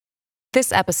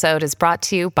This episode is brought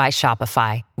to you by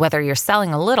Shopify. Whether you're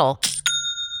selling a little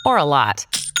or a lot,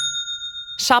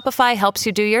 Shopify helps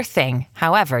you do your thing,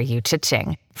 however you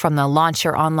cha-ching. From the launch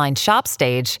your online shop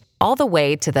stage, all the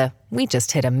way to the we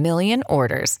just hit 1 million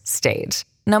orders stage.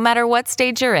 No matter what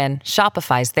stage you're in,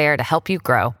 Shopify's there to help you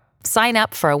grow. Sign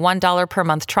up for a $1 per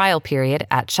month trial period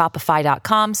at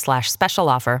shopify.com/special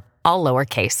offer, all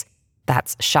lowercase.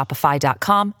 That's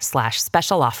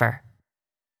shopify.com/special offer.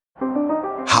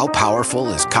 How powerful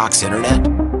is Cox Internet?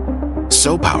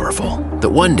 So powerful that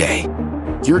one day,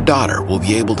 your daughter will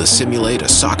be able to simulate a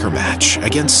soccer match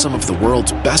against some of the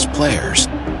world's best players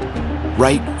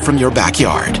right from your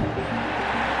backyard.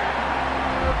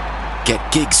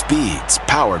 Get gig speeds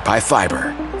powered by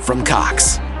fiber from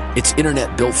Cox. It's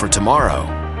internet built for tomorrow,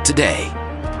 today.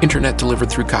 Internet delivered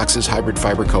through Cox's hybrid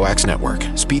fiber coax network.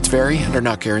 Speeds vary and are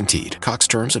not guaranteed. Cox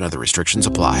terms and other restrictions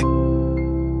apply.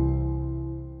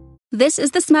 This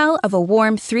is the smell of a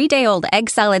warm 3-day-old egg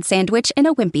salad sandwich in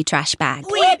a wimpy trash bag.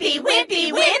 Wimpy,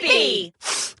 wimpy, wimpy!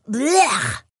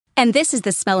 Blech. And this is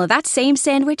the smell of that same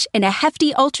sandwich in a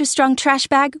hefty, ultra-strong trash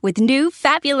bag with new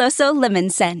Fabuloso lemon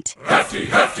scent. Hefty,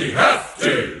 hefty,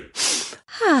 hefty!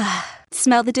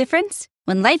 Smell the difference?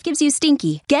 When life gives you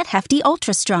stinky, get Hefty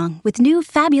Ultra Strong with new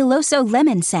Fabuloso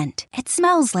lemon scent. It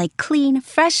smells like clean,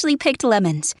 freshly picked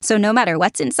lemons. So no matter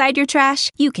what's inside your trash,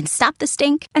 you can stop the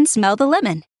stink and smell the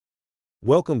lemon.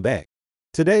 Welcome back.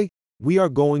 Today, we are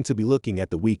going to be looking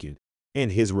at The Weeknd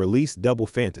and his release Double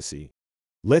Fantasy.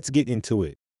 Let's get into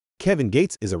it. Kevin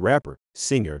Gates is a rapper,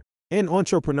 singer, and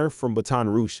entrepreneur from Baton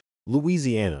Rouge,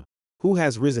 Louisiana, who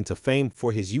has risen to fame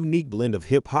for his unique blend of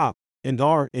hip-hop and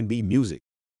R&B music.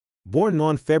 Born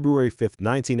on February 5,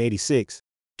 1986,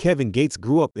 Kevin Gates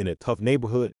grew up in a tough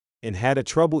neighborhood and had a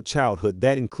troubled childhood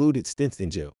that included stints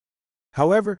in jail.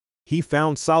 However, he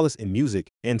found solace in music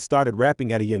and started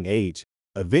rapping at a young age,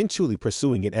 eventually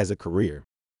pursuing it as a career.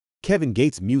 Kevin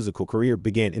Gates' musical career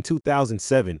began in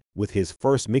 2007 with his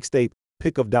first mixtape,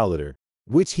 Pick of Dollar,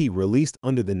 which he released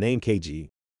under the name KG.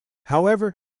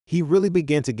 However, he really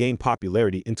began to gain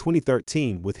popularity in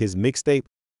 2013 with his mixtape,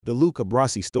 The Luca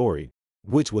Brasi Story,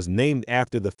 which was named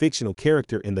after the fictional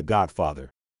character in The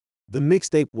Godfather. The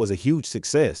mixtape was a huge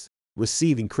success,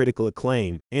 receiving critical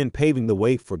acclaim and paving the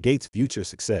way for Gates' future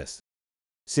success.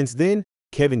 Since then,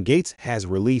 Kevin Gates has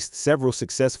released several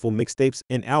successful mixtapes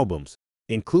and albums,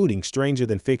 including Stranger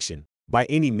Than Fiction, By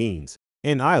Any Means,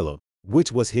 and Isla,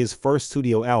 which was his first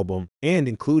studio album and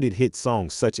included hit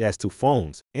songs such as Two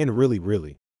Phones and Really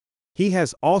Really. He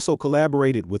has also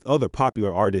collaborated with other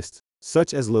popular artists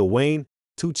such as Lil Wayne,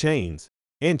 2 Chainz,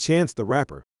 and Chance the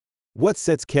Rapper. What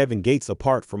sets Kevin Gates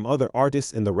apart from other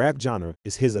artists in the rap genre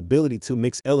is his ability to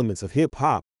mix elements of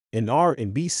hip-hop and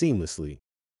R&B seamlessly.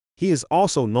 He is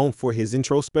also known for his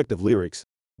introspective lyrics,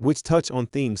 which touch on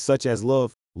themes such as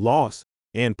love, loss,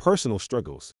 and personal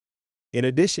struggles. In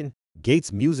addition,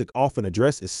 Gates' music often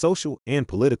addresses social and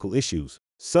political issues,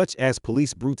 such as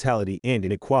police brutality and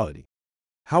inequality.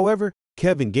 However,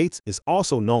 Kevin Gates is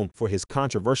also known for his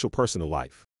controversial personal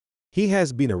life. He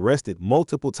has been arrested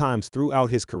multiple times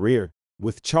throughout his career,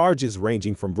 with charges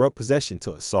ranging from drug possession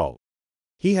to assault.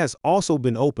 He has also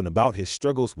been open about his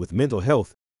struggles with mental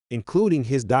health, including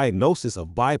his diagnosis of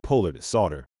bipolar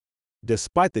disorder.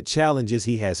 Despite the challenges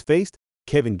he has faced,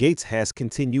 Kevin Gates has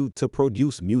continued to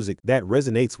produce music that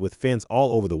resonates with fans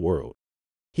all over the world.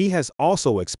 He has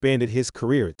also expanded his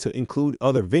career to include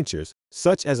other ventures,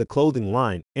 such as a clothing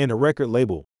line and a record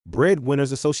label,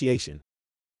 Breadwinners Association.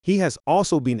 He has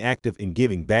also been active in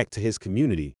giving back to his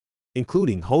community,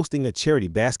 including hosting a charity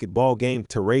basketball game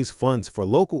to raise funds for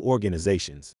local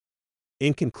organizations.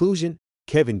 In conclusion,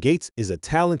 Kevin Gates is a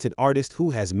talented artist who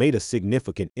has made a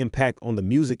significant impact on the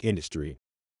music industry.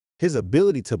 His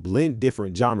ability to blend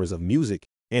different genres of music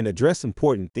and address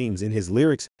important themes in his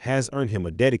lyrics has earned him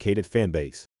a dedicated fan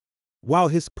base. While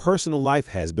his personal life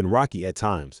has been rocky at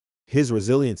times, his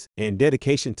resilience and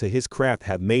dedication to his craft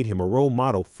have made him a role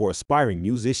model for aspiring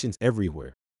musicians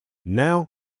everywhere. Now,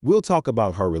 we'll talk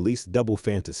about her release Double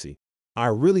Fantasy. I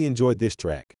really enjoyed this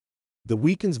track. The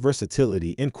Weeknd's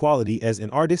versatility and quality as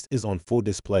an artist is on full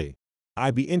display.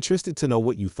 I'd be interested to know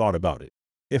what you thought about it.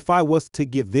 If I was to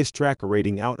give this track a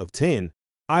rating out of 10,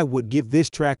 I would give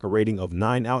this track a rating of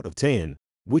 9 out of 10,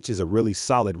 which is a really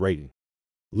solid rating.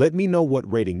 Let me know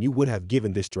what rating you would have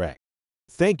given this track.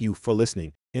 Thank you for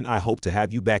listening, and I hope to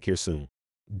have you back here soon.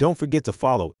 Don't forget to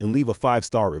follow and leave a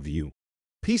 5-star review.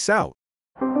 Peace out.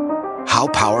 How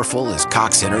powerful is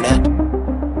Cox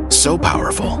Internet? So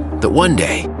powerful that one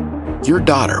day, your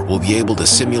daughter will be able to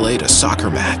simulate a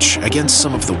soccer match against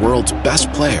some of the world's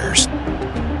best players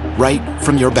right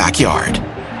from your backyard.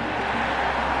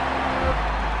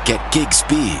 Get gig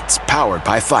speeds powered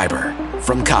by fiber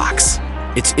from Cox.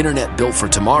 It's internet built for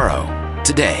tomorrow,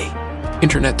 today.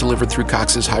 Internet delivered through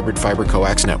Cox's hybrid fiber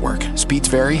coax network. Speeds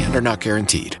vary and are not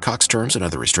guaranteed. Cox terms and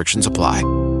other restrictions apply.